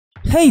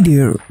Hey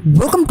there,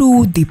 welcome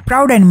to the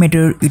Proud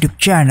Animator YouTube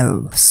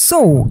channel.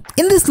 So,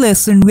 in this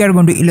lesson we are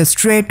going to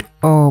illustrate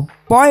a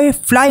boy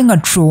flying a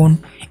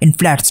drone in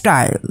flat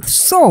style.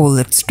 So,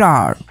 let's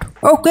start.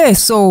 Okay,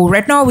 so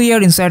right now we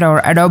are inside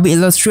our Adobe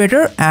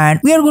Illustrator and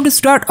we are going to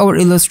start our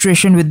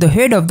illustration with the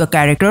head of the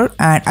character,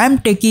 and I'm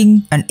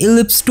taking an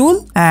ellipse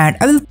tool and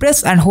I will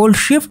press and hold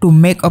shift to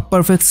make a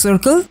perfect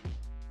circle.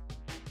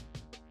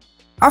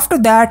 After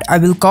that, I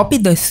will copy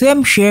the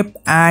same shape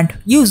and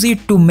use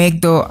it to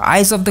make the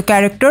eyes of the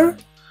character.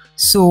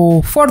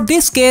 So for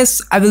this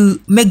case, I will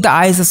make the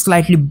eyes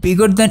slightly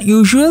bigger than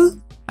usual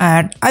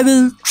and I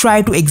will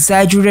try to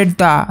exaggerate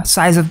the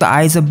size of the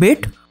eyes a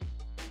bit.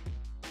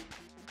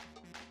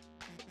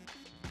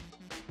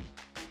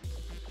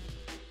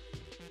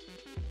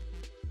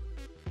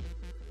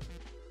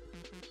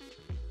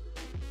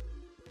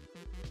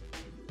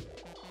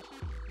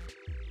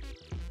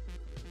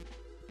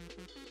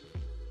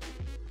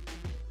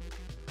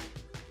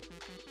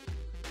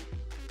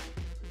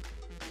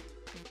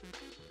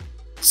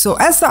 So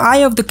as the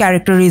eye of the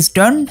character is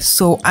done,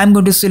 so I'm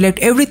going to select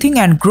everything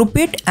and group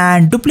it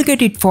and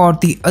duplicate it for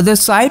the other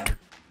side.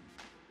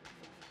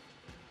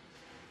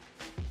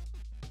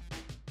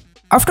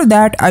 After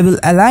that, I will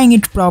align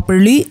it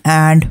properly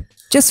and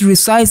just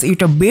resize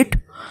it a bit.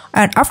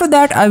 And after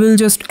that, I will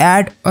just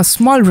add a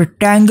small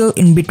rectangle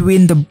in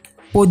between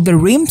both the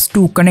rims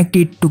to connect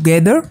it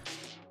together.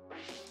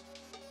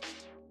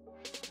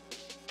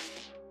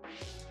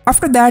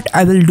 After that,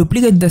 I will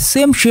duplicate the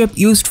same shape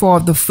used for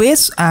the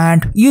face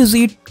and use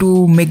it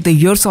to make the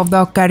ears of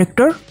the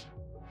character.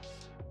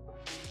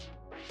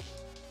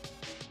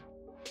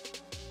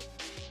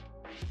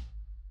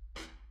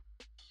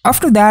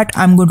 After that,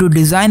 I'm going to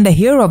design the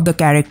hair of the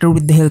character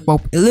with the help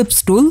of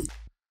ellipse tool.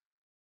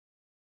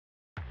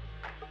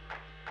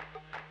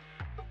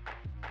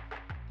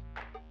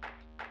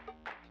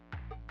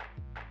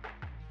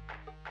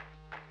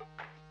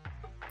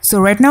 So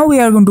right now we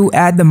are going to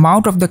add the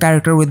mouth of the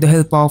character with the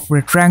help of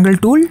rectangle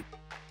tool.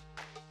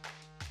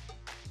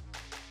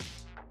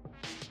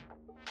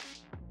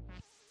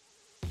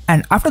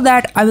 And after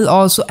that, I will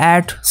also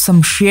add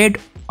some shade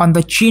on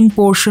the chin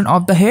portion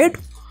of the head.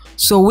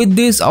 So with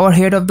this, our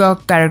head of the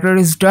character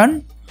is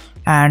done.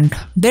 And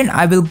then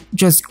I will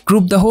just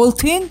group the whole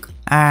thing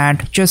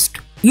and just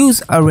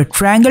use a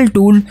rectangle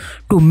tool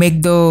to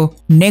make the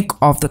neck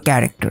of the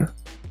character.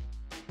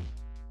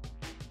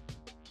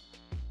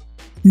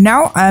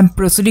 Now I am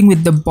proceeding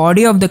with the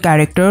body of the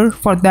character.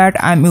 For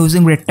that, I am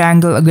using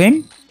rectangle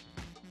again.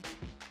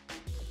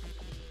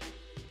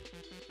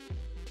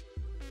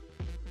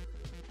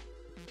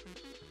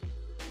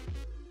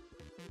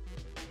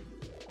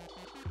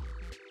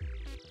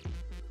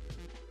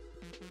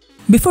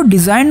 Before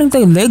designing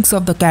the legs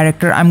of the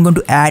character, I'm going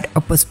to add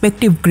a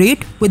perspective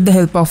grid with the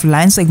help of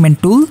line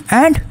segment tool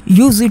and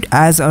use it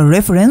as a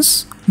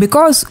reference,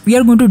 because we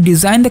are going to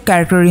design the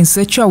character in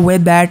such a way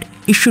that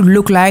it should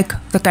look like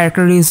the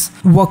character is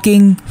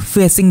walking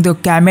facing the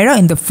camera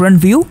in the front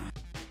view.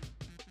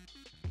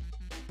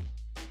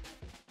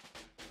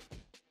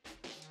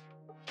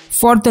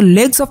 For the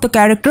legs of the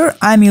character,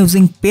 I am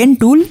using pen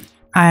tool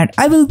and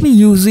I will be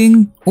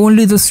using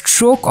only the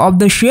stroke of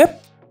the shape.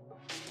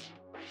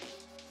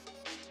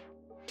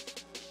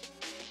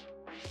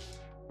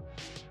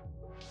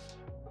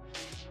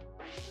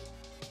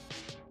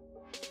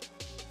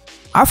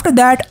 After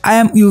that, I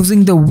am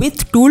using the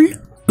width tool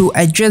to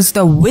adjust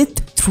the width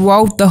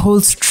throughout the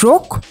whole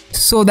stroke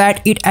so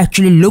that it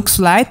actually looks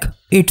like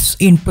it's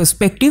in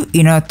perspective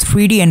in a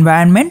 3D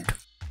environment.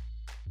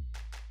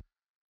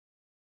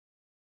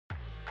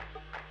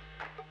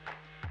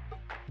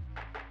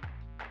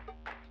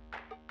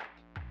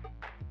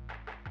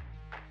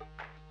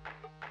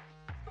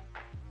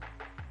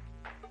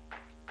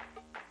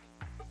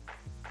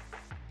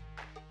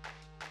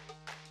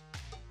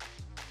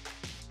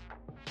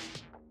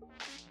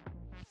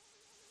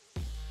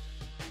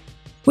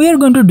 We are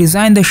going to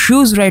design the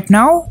shoes right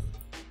now.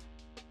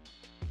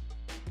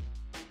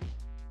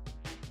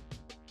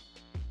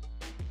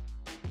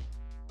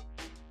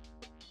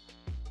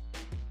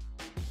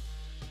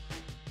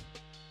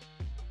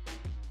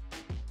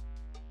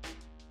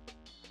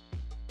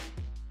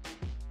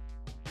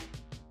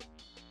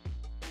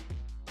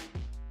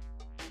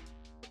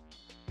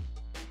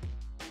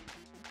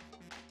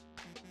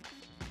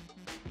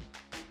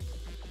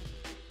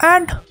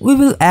 And we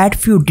will add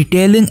few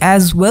detailing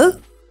as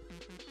well.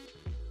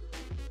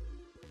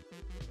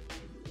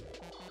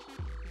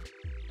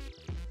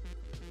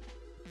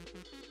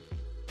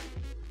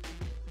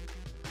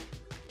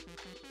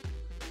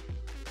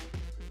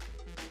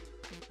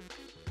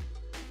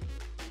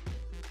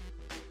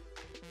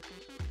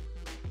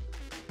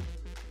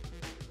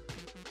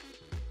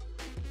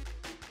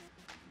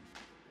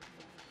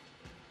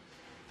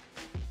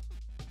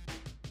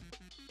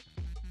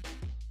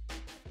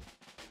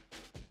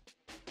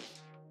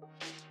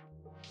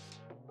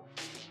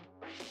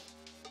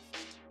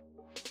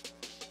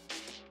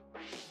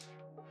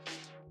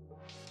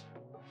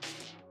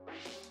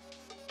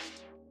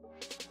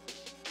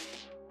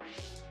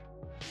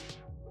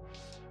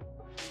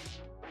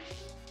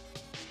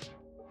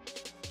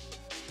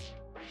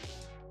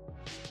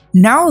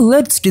 Now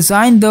let's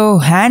design the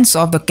hands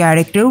of the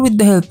character with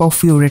the help of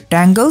few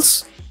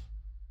rectangles.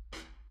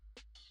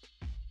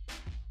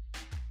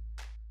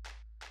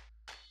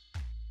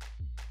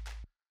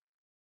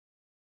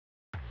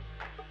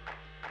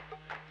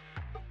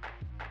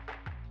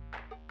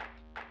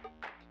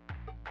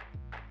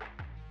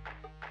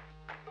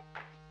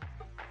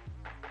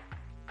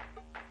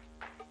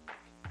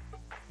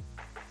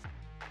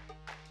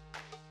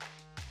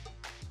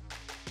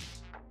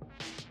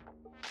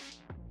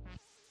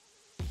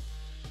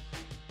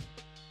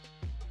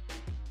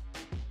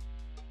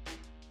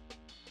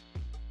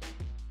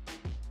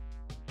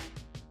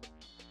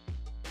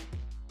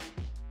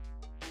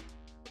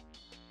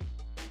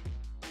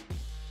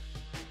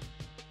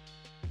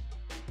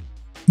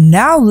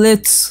 Now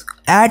let's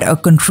add a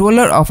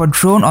controller of a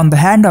drone on the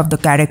hand of the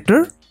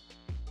character.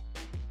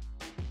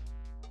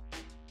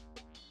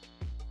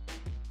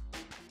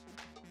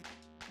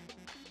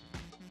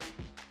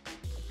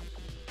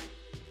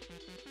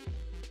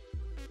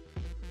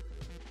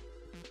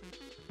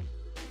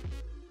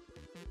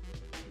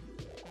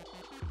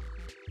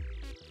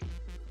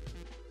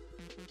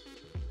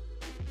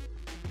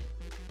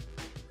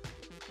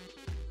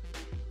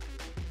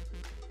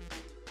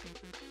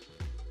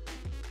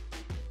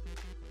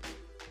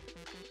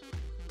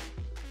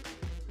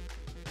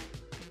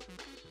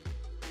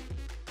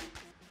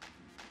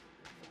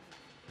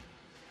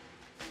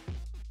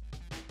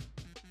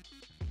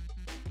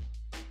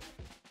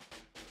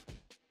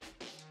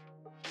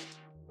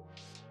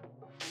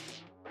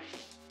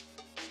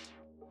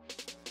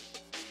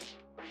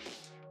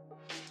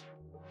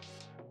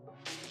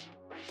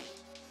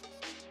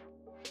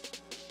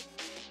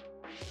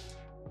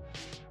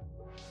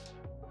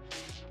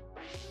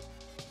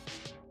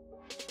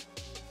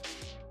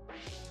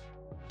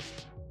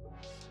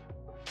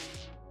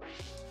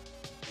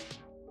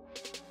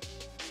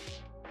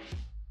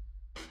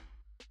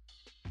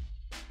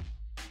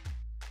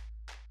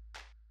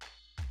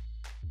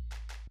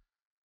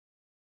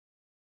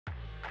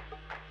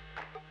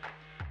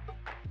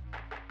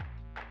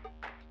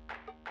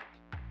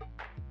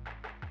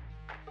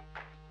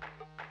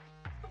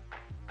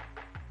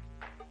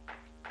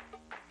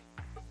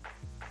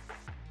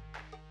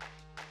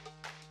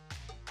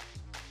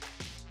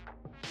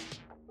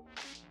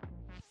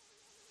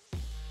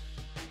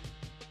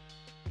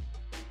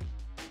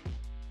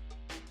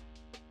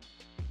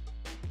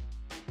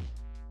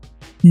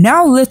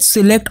 Now let's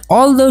select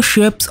all the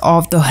shapes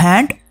of the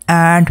hand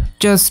and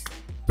just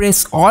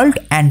press Alt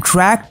and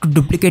drag to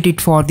duplicate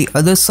it for the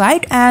other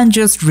side and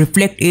just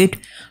reflect it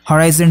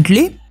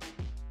horizontally.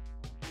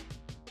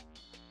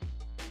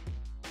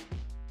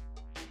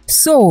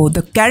 So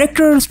the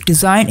character's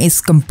design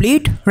is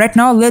complete. Right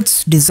now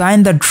let's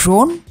design the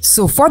drone.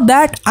 So for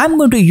that I'm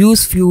going to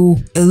use few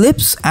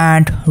ellipses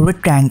and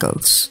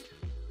rectangles.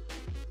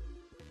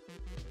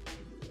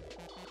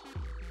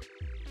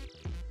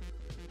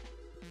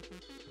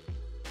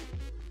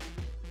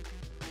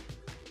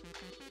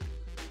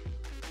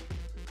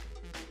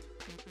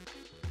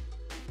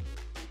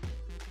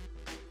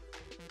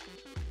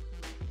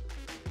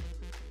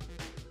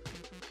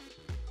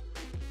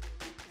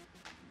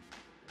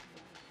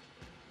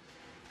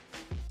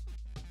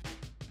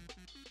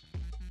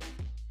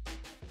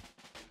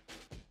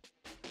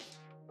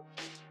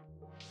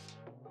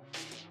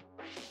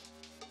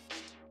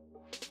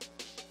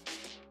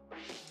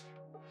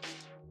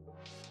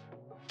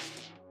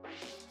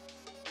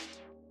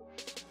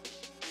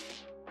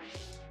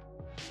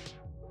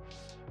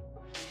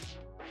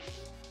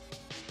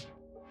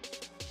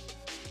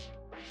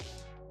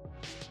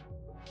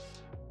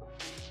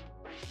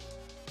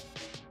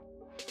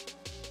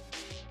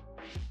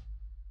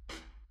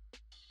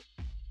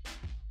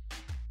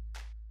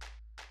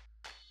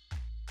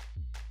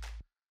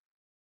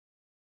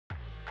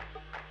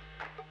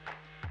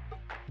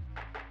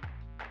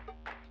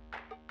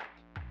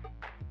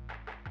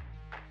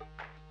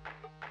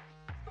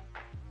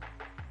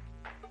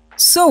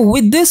 So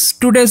with this,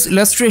 today's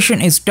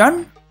illustration is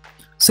done.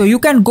 So you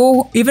can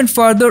go even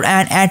further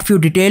and add few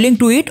detailing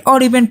to it,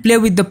 or even play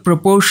with the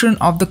proportion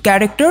of the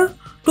character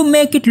to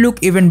make it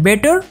look even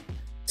better.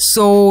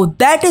 So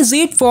that is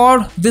it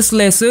for this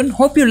lesson.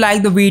 Hope you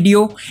liked the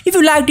video. If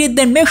you liked it,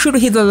 then make sure to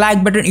hit the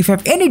like button. If you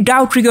have any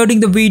doubt regarding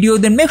the video,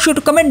 then make sure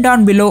to comment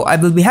down below. I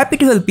will be happy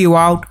to help you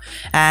out.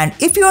 And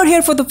if you are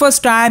here for the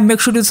first time,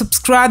 make sure to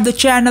subscribe the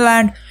channel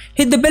and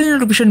hit the bell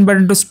notification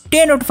button to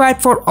stay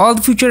notified for all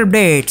the future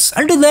updates.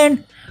 Until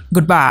then,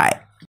 goodbye.